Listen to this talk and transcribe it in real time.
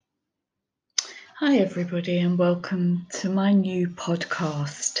Hi, everybody, and welcome to my new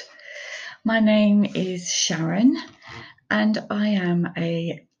podcast. My name is Sharon, and I am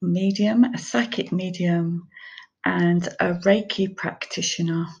a medium, a psychic medium, and a Reiki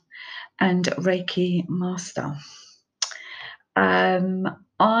practitioner and Reiki master. I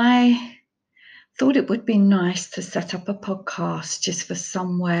thought it would be nice to set up a podcast just for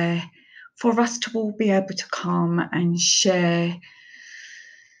somewhere for us to all be able to come and share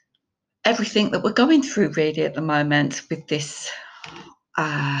everything that we're going through really at the moment with this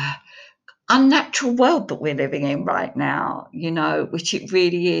unnatural world that we're living in right now, which it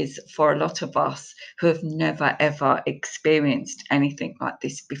really is for a lot of us who have never ever experienced anything like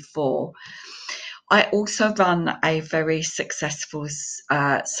this before. I also run a very successful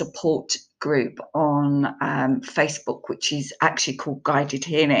support group on Facebook, which is actually called Guided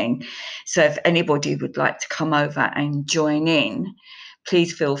Healing. So if anybody would like to come over and join in,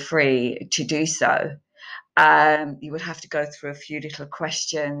 please feel free to do so. You would have to go through a few little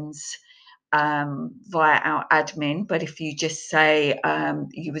questions via our admin, but if you just say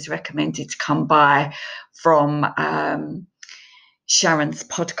you was recommended to come by from Sharon's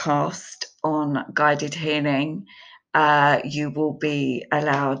podcast on Guided Healing, you will be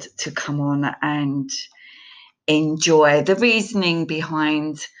allowed to come on and enjoy. The reasoning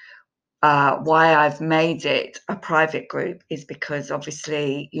behind why I've made it a private group is because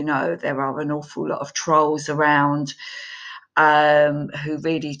obviously, there are an awful lot of trolls around who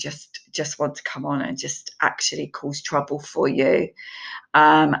really just want to come on and just actually cause trouble for you.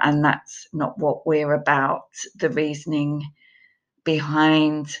 And that's not what we're about. The reasoning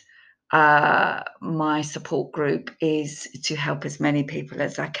behind my support group is to help as many people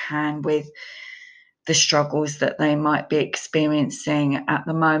as I can with the struggles that they might be experiencing at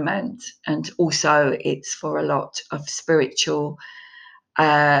the moment. And also it's for a lot of spiritual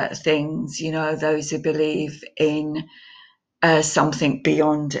things, those who believe in something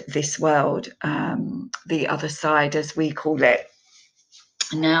beyond this world, the other side, as we call it.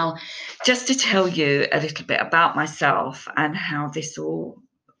 Now, just to tell you a little bit about myself and how this all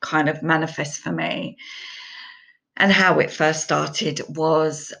kind of manifests for me and how it first started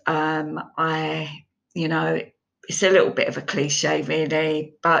was it's a little bit of a cliche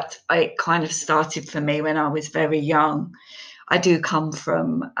really, but it kind of started for me when I was very young. I do come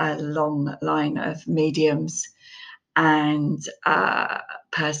from a long line of mediums and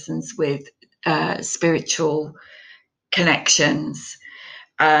persons with spiritual connections.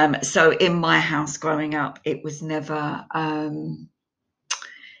 So in my house growing up, it was never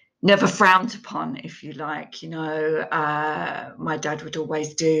frowned upon, if you like. My dad would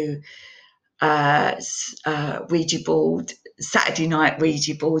always do Ouija board, Saturday night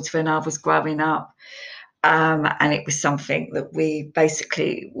Ouija boards when I was growing up. And it was something that we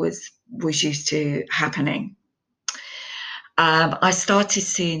basically was used to happening. I started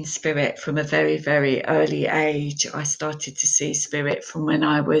seeing spirit from a very, very early age. I started to see spirit from when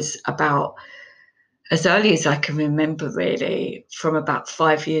I was about as early as I can remember, really, from about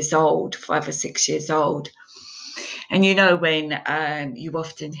 5 or 6 years old. And when you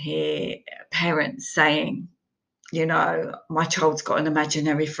often hear parents saying, my child's got an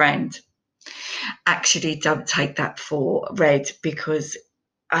imaginary friend, actually don't take that for read, because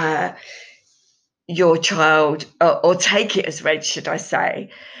your child, or take it as read, should I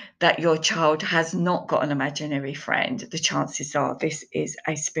say, that your child has not got an imaginary friend. The chances are this is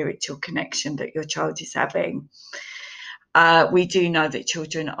a spiritual connection that your child is having. We do know that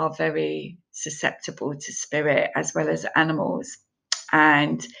children are very susceptible to spirit as well as animals,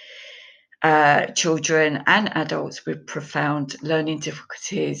 and children and adults with profound learning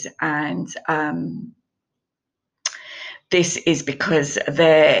difficulties. And this is because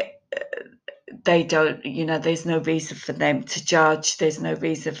they don't, there's no reason for them to judge. There's no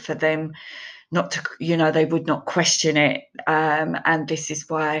reason for them not to, they would not question it. And this is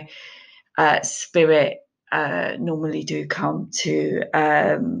why spirit normally do come to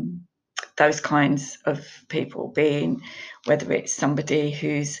those kinds of people, being whether it's somebody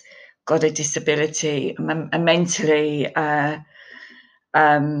who's got a disability, a mentally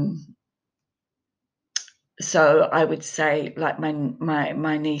so I would say, like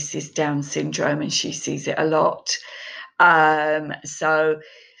my niece is Down syndrome and she sees it a lot. So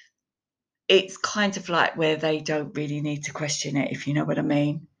it's kind of like where they don't really need to question it, if you know what I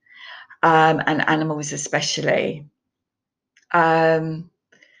mean. And animals especially.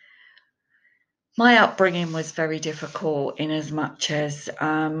 My upbringing was very difficult in as much as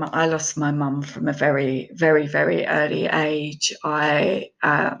I lost my mum from a very, very, very early age. My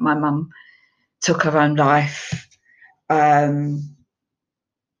mum took her own life when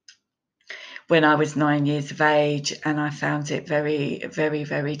when I was 9 years of age, and I found it very, very,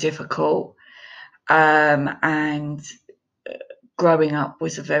 very difficult. And growing up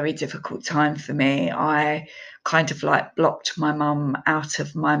was a very difficult time for me. I kind of like blocked my mum out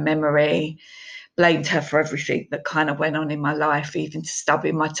of my memory, blamed her for everything that kind of went on in my life, even to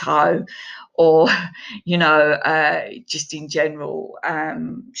stubbing my toe, or just in general.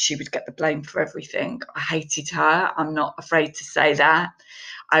 She would get the blame for everything. I hated her. I'm not afraid to say that.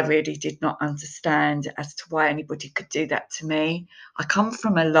 I really did not understand as to why anybody could do that to me. I come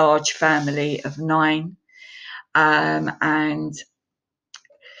from a large family of 9, and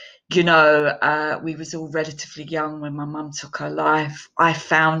we was all relatively young when my mum took her life. I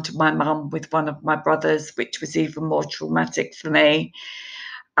found my mum with one of my brothers, which was even more traumatic for me.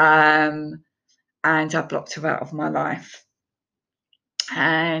 And I blocked her out of my life.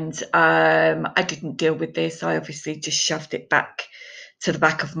 And I didn't deal with this. I obviously just shoved it back to the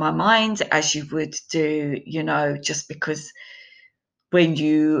back of my mind, as you would do, just because when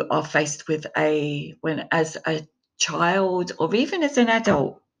you are faced with when as a child or even as an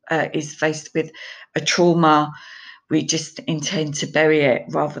adult is faced with a trauma, we just intend to bury it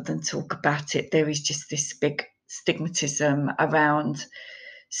rather than talk about it. There is just this big stigmatism around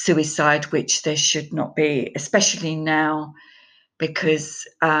suicide, which there should not be, especially now, because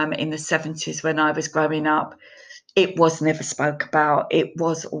in the 70s, when I was growing up, it was never spoke about. It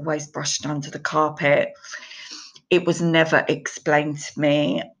was always brushed under the carpet. It was never explained to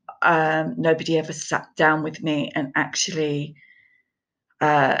me. Nobody ever sat down with me and actually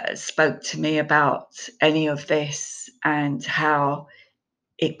spoke to me about any of this and how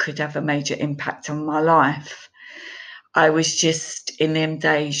it could have a major impact on my life. I was just, in them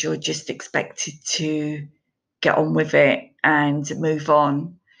days, you're just expected to get on with it and move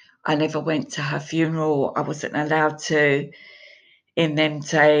on. I never went to her funeral. I wasn't allowed to. In them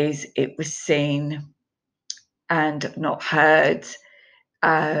days, it was seen and not heard.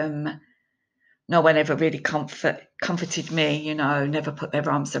 No one ever really comforted me, never put their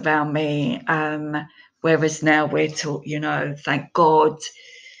arms around me. Whereas now we're taught, thank God,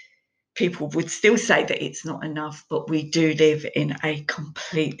 people would still say that it's not enough, but we do live in a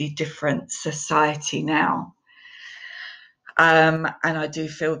completely different society now. And I do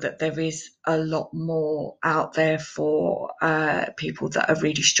feel that there is a lot more out there for people that are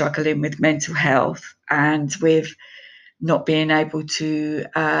really struggling with mental health and with not being able to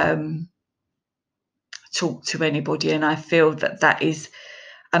talk to anybody. And I feel that that is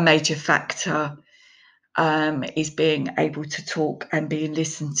a major factor, is being able to talk and being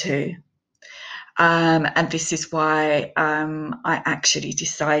listened to. And this is why I actually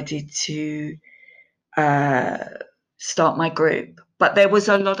decided to start my group. But there was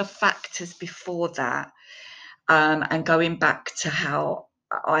a lot of factors before that. And going back to how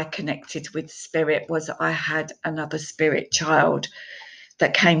I connected with spirit was I had another spirit child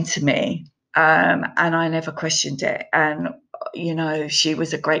that came to me, and I never questioned it. And she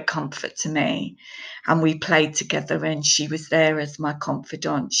was a great comfort to me, and we played together, and she was there as my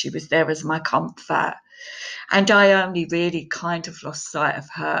confidant. She was there as my comfort. And I only really kind of lost sight of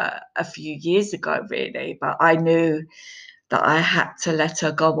her a few years ago, really. But I knew that I had to let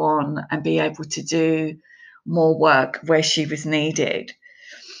her go on and be able to do more work where she was needed.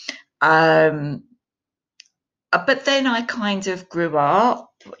 But then I kind of grew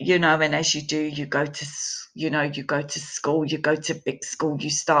up, and as you do, you go to school, you go to big school, you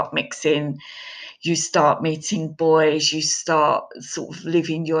start mixing, you start meeting boys, you start sort of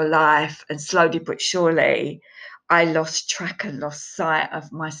living your life, and slowly but surely, I lost track and lost sight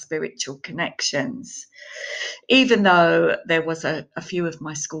of my spiritual connections. Even though there was a few of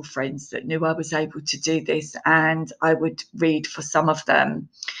my school friends that knew I was able to do this, and I would read for some of them,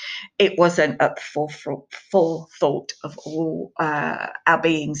 it wasn't at the forethought of all our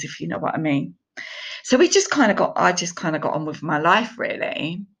beings, if you know what I mean. So I just kind of got on with my life,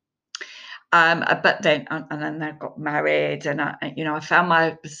 really. But then, and then I got married, and I found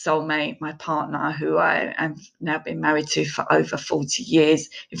my soulmate, my partner, who I have now been married to for over 40 years.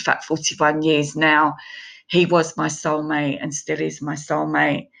 In fact, 41 years now. He was my soulmate and still is my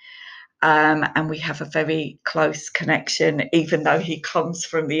soulmate. And we have a very close connection, even though he comes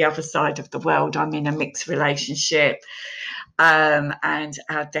from the other side of the world. I'm in a mixed relationship, and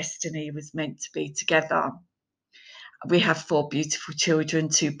our destiny was meant to be together. We have 4 beautiful children,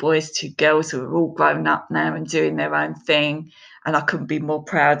 2 boys, 2 girls, who are all grown up now and doing their own thing. And I couldn't be more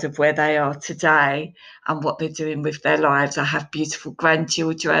proud of where they are today and what they're doing with their lives. I have beautiful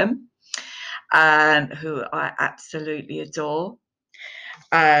grandchildren, who I absolutely adore.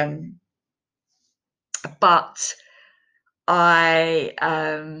 But I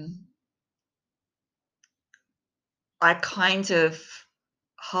I kind of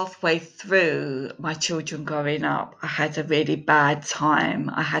halfway through my children growing up, I had a really bad time.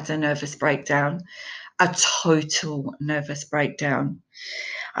 I had a nervous breakdown, a total nervous breakdown.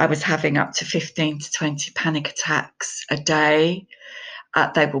 I was having up to 15 to 20 panic attacks a day.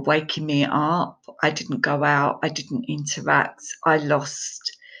 They were waking me up. I didn't go out. I didn't interact. I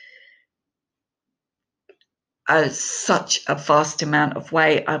lost such a vast amount of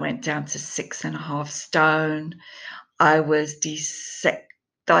weight. I went down to 6.5 stone. I was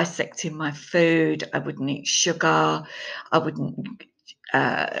dissecting my food. I wouldn't eat sugar. I wouldn't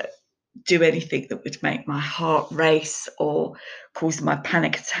do anything that would make my heart race or cause my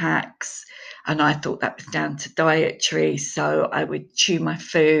panic attacks. And I thought that was down to dietary. So I would chew my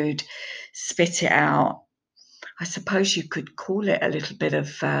food, spit it out. I suppose you could call it a little bit of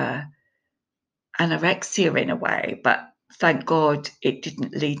anorexia in a way, but thank God it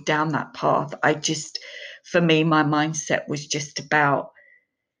didn't lead down that path. For me, my mindset was just about,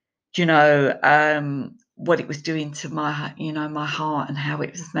 what it was doing to my heart and how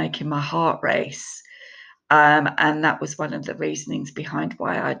it was making my heart race. And that was one of the reasonings behind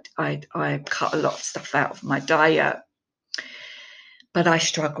why I cut a lot of stuff out of my diet. But I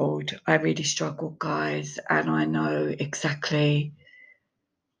struggled. I really struggled, guys, and I know exactly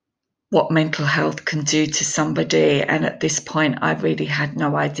what mental health can do to somebody. And at this point, I really had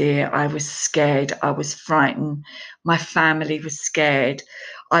no idea. I was scared. I was frightened. My family was scared.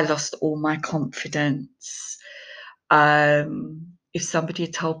 I lost all my confidence. If somebody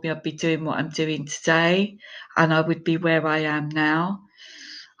had told me I'd be doing what I'm doing today and I would be where I am now,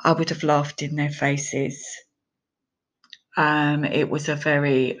 I would have laughed in their faces. It was a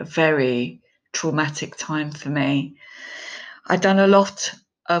very, very traumatic time for me. I'd done a lot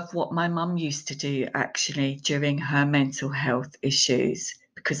of what my mum used to do actually during her mental health issues,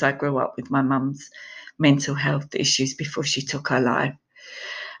 because I grew up with my mum's mental health issues before she took her life.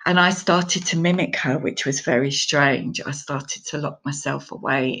 And I started to mimic her, which was very strange. I started to lock myself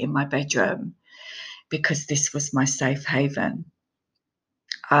away in my bedroom because this was my safe haven.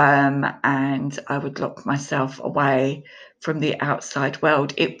 And I would lock myself away from the outside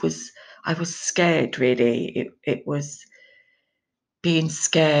world. I was scared, really. It was being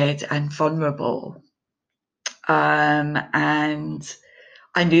scared and vulnerable. And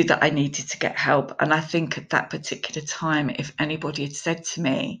I knew that I needed to get help. And I think at that particular time, if anybody had said to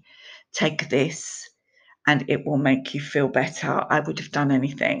me, take this and it will make you feel better, I would have done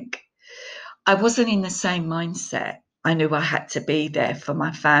anything. I wasn't in the same mindset. I knew I had to be there for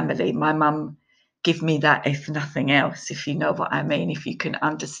my family. My mum gave me that, if nothing else, if you know what I mean, if you can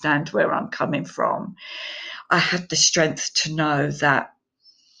understand where I'm coming from. I had the strength to know that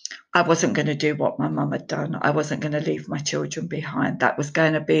I wasn't going to do what my mum had done. I wasn't going to leave my children behind. That was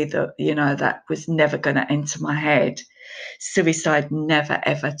going to be that was never going to enter my head. Suicide never,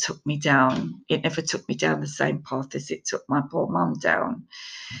 ever took me down. It never took me down the same path as it took my poor mum down.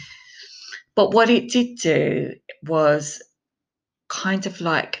 But what it did do was kind of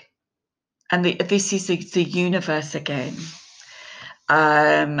like, and this is the universe again,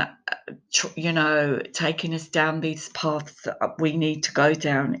 taking us down these paths that we need to go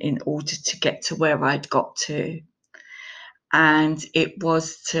down in order to get to where I'd got to. And it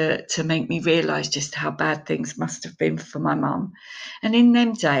was to make me realise just how bad things must have been for my mum. And in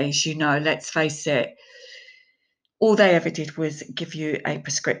them days, let's face it, all they ever did was give you a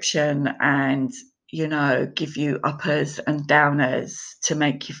prescription and give you uppers and downers to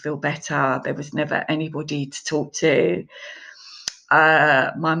make you feel better. There was never anybody to talk to.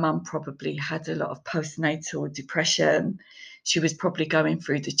 My mum probably had a lot of postnatal depression. She was probably going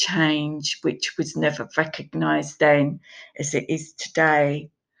through the change, which was never recognised then as it is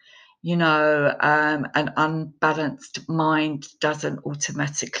today. An unbalanced mind doesn't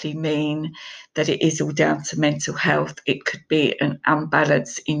automatically mean that it is all down to mental health. It could be an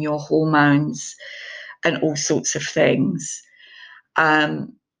imbalance in your hormones and all sorts of things.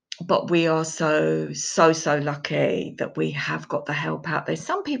 But we are so lucky that we have got the help out there.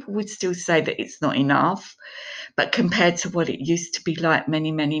 Some people would still say that it's not enough, but compared to what it used to be like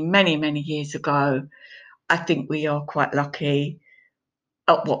many, many, many, many years ago, I think we are quite lucky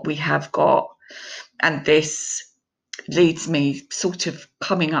at what we have got. And this leads me sort of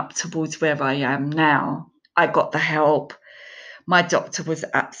coming up towards where I am now. I got the help. My doctor was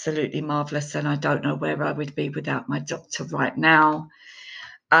absolutely marvellous, and I don't know where I would be without my doctor right now.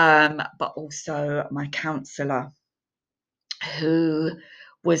 But also my counsellor, who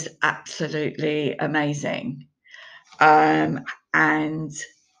was absolutely amazing. And I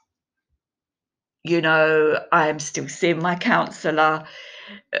am still seeing my counsellor.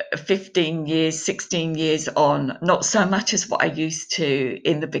 15 years, 16 years on, not so much as what I used to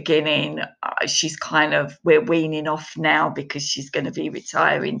in the beginning. She's kind of, we're weaning off now because she's going to be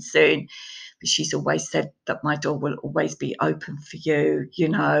retiring soon. But she's always said that my door will always be open for you, you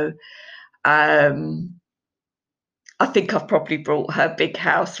know. I think I've probably brought her big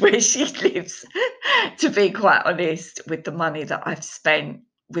house where she lives, to be quite honest, with the money that I've spent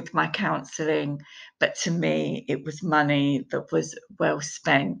with my counselling. But to me, it was money that was well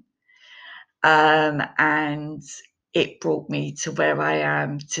spent. And it brought me to where I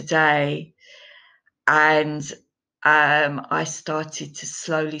am today. And I started to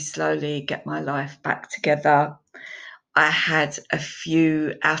slowly get my life back together. I had a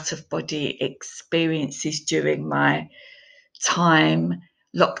few out of body experiences during my time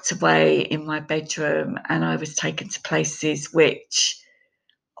locked away in my bedroom, and I was taken to places which,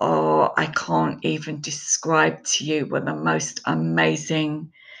 I can't even describe to you, were the most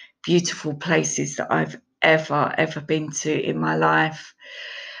amazing, beautiful places that I've ever been to in my life.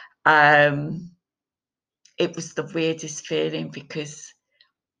 It was the weirdest feeling because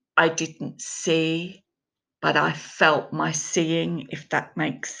I didn't see, but I felt my seeing, if that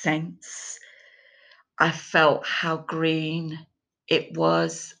makes sense. I felt how green it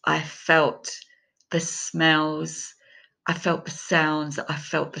was. I felt the smells. I felt the sounds. I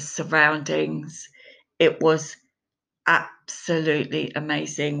felt the surroundings. It was absolutely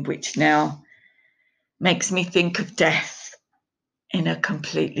amazing, which now makes me think of death in a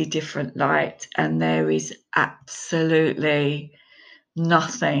completely different light. And there is absolutely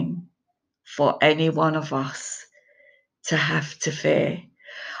nothing for any one of us to have to fear.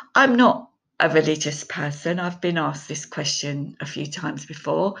 I'm not a religious person. I've been asked this question a few times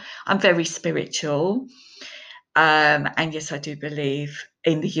before. I'm very spiritual. And yes, I do believe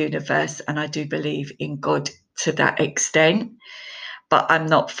in the universe and I do believe in God to that extent. But I'm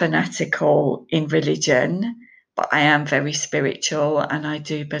not fanatical in religion, but I am very spiritual. And I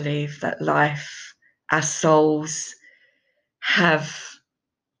do believe that life, our souls have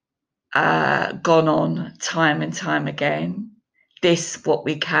gone on time and time again. This, what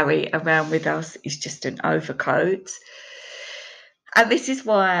we carry around with us, is just an overcoat. And this is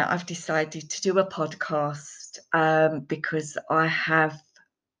why I've decided to do a podcast, because I have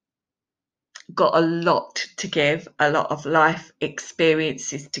got a lot to give, a lot of life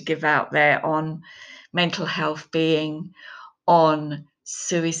experiences to give out there on mental health being, on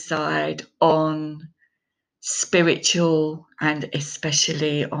suicide, on spiritual, and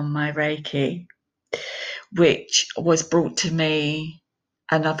especially on my Reiki, which was brought to me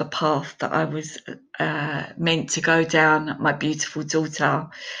another path that I was meant to go down. My beautiful daughter,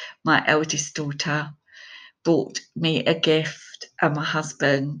 my eldest daughter, brought me a gift, and my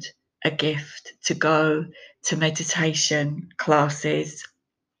husband a gift, to go to meditation classes,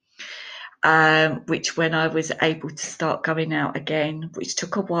 which when I was able to start going out again, which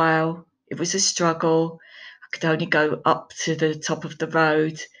took a while, it was a struggle. I could only go up to the top of the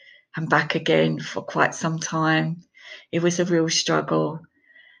road and back again for quite some time. It was a real struggle.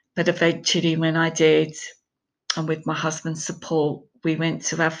 But eventually, when I did, and with my husband's support, we went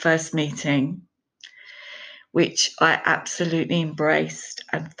to our first meeting, which I absolutely embraced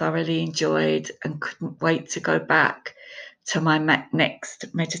and thoroughly enjoyed and couldn't wait to go back to my next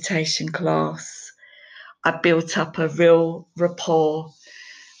meditation class. I built up a real rapport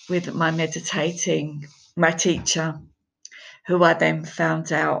with my teacher, who I then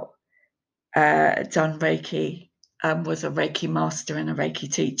found out done Reiki, was a Reiki master and a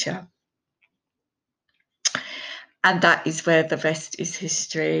Reiki teacher. And that is where the rest is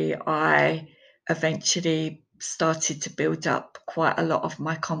history. I eventually started to build up quite a lot of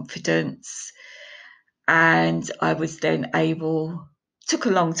my confidence, and I was then able, took a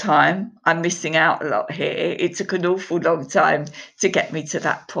long time, I'm missing out a lot here, it took an awful long time to get me to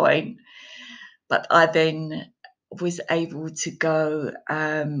that point, but I then was able to go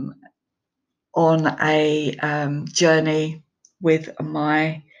on a journey with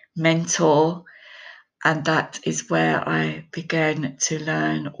my mentor, and that is where I began to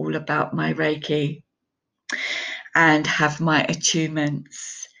learn all about my Reiki and have my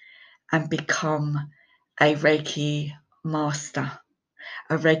attunements and become a Reiki master,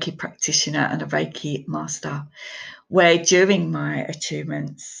 a Reiki practitioner and a Reiki master, where during my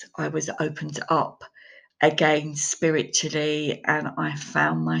attunements, I was opened up again spiritually, and I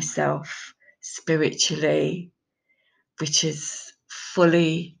found myself spiritually, which is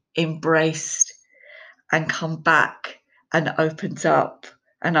fully embraced and come back and opened up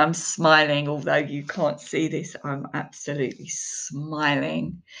And I'm smiling, although you can't see this, I'm absolutely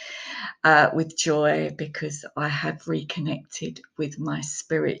smiling with joy because I have reconnected with my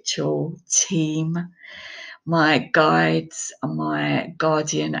spiritual team, my guides, my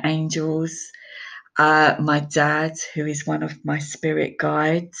guardian angels, my dad, who is one of my spirit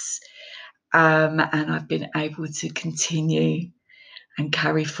guides, and I've been able to continue and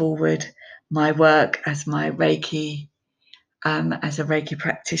carry forward my work as my Reiki, as a Reiki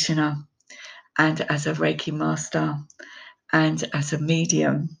practitioner and as a Reiki master and as a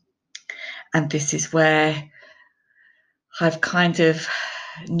medium. And this is where I've kind of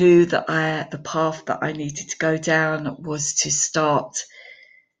knew that the path that I needed to go down was to start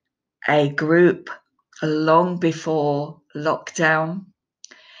a group long before lockdown.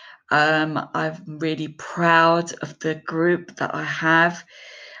 I'm really proud of the group that I have.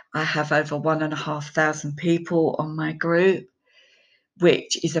 I have over 1,500 people on my group,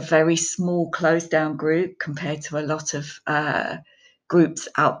 which is a very small closed down group compared to a lot of groups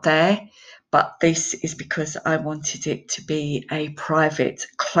out there. But this is because I wanted it to be a private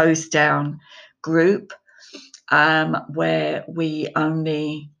closed down group where we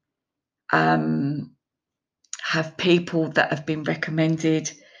only have people that have been recommended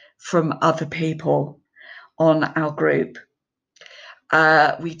from other people on our group.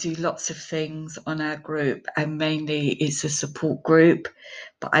 We do lots of things on our group, and mainly it's a support group,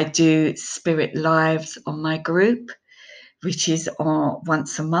 but I do spirit lives on my group, which is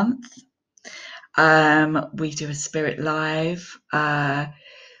once a month. We do a spirit live.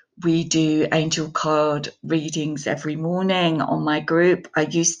 We do angel card readings every morning on my group. I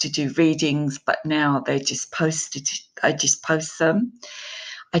used to do readings, but now they're just posted. I just post them.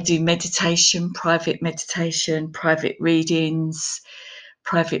 I do meditation, private readings,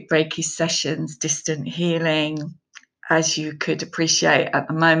 private Reiki sessions, distant healing. As you could appreciate at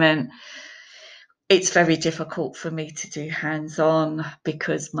the moment, it's very difficult for me to do hands-on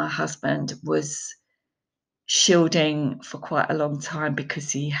because my husband was shielding for quite a long time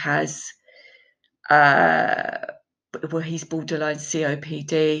because he has he's borderline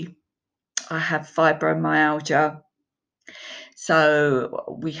COPD. I have fibromyalgia,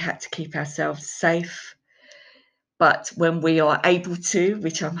 so we had to keep ourselves safe. But when we are able to,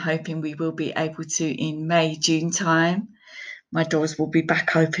 which I'm hoping we will be able to in May, June time, my doors will be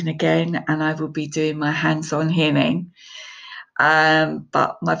back open again and I will be doing my hands-on healing.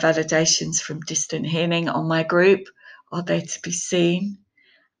 But my validations from distant healing on my group are there to be seen.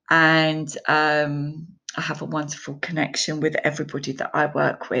 And I have a wonderful connection with everybody that I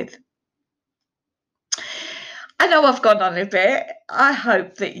work with. I know I've gone on a bit. I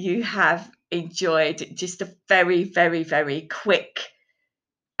hope that you have enjoyed just a very, very, very quick,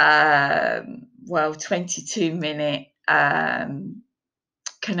 22-minute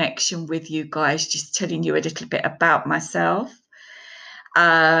connection with you guys, just telling you a little bit about myself.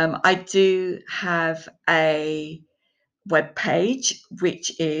 I do have a webpage,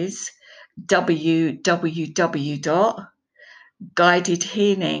 which is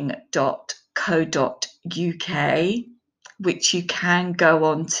www.guidedhealing.co.uk, which you can go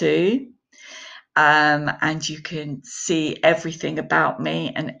on to, and you can see everything about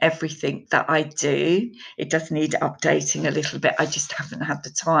me and everything that I do. It does need updating a little bit. I just haven't had the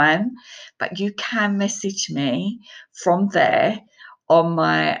time, but you can message me from there on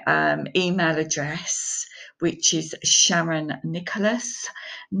my email address, which is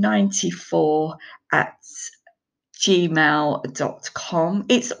sharonnicholas94@gmail.com.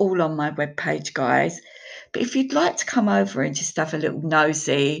 It's all on my webpage, guys. But if you'd like to come over and just have a little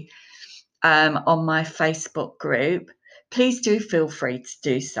nosy on my Facebook group, please do feel free to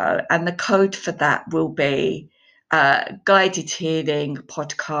do so. And the code for that will be Guided Healing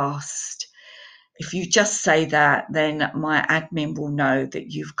Podcast. If you just say that, then my admin will know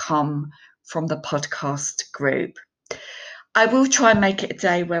that you've come from the podcast group. I will try and make it a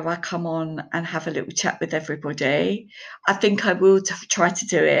day where I come on and have a little chat with everybody. I think I will try to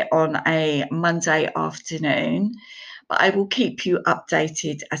do it on a Monday afternoon, but I will keep you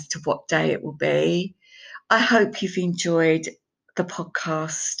updated as to what day it will be. I hope you've enjoyed the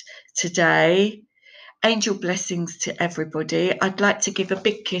podcast today. Angel blessings to everybody. I'd like to give a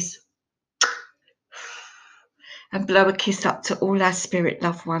big kiss and blow a kiss up to all our spirit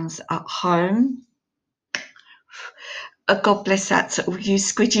loved ones at home. God bless that to all you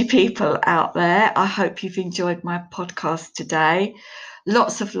squidgy people out there. I hope you've enjoyed my podcast today.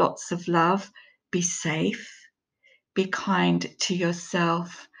 Lots of love. Be safe. Be kind to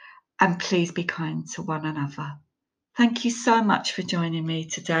yourself. And please be kind to one another. Thank you so much for joining me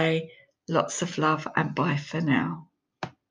today. Lots of love and bye for now.